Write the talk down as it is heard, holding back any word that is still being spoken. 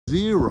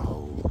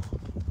0.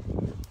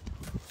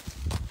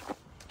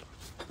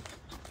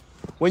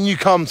 When you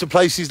come to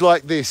places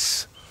like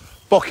this,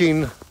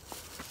 Bocking,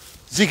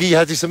 Ziggy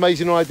had this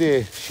amazing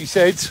idea. She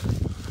said,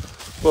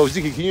 well,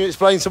 Ziggy, can you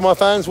explain to my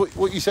fans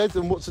what you said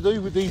and what to do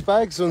with these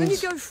bags? And when you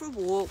go for a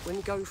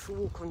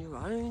walk on your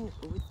own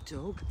or with the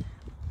dog,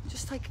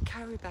 just take a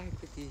carry bag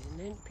with you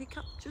and then pick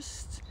up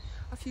just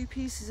a few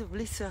pieces of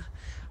litter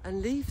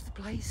and leave the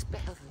place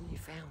better than you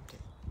found it.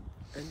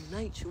 And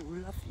nature will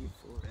love you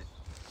for it.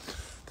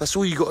 That's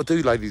all you got to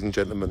do, ladies and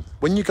gentlemen.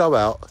 When you go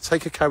out,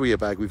 take a carrier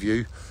bag with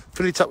you,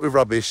 fill it up with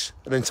rubbish,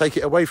 and then take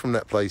it away from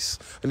that place.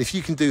 And if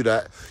you can do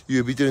that,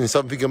 you'll be doing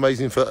something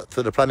amazing for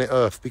the planet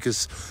Earth,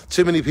 because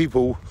too many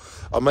people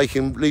are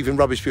leaving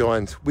rubbish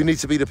behind. We need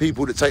to be the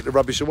people that take the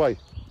rubbish away.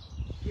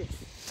 Yes.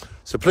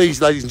 So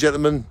please, ladies and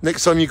gentlemen,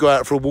 next time you go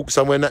out for a walk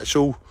somewhere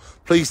natural,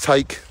 please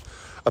take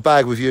a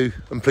bag with you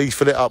and please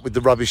fill it up with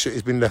the rubbish that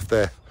has been left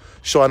there.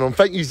 Shine on.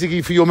 Thank you,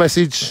 Ziggy, for your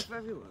message.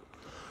 Very well.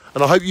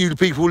 And I hope you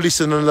people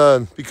listen and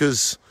learn,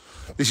 because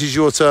this is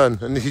your turn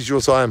and this is your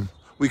time.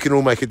 We can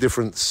all make a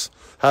difference.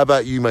 How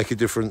about you make a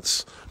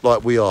difference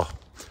like we are?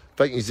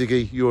 Thank you,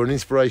 Ziggy. You're an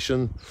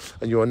inspiration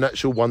and you're a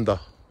natural wonder.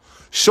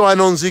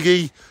 Shine on,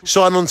 Ziggy.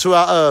 Shine onto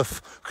our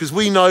earth, because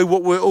we know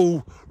what we're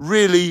all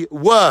really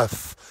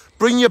worth.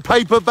 Bring your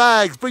paper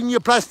bags, bring your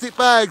plastic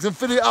bags and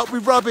fill it up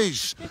with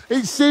rubbish.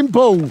 It's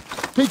simple.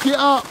 Pick it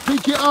up,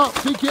 pick it up,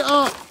 pick it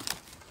up.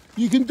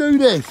 You can do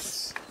this.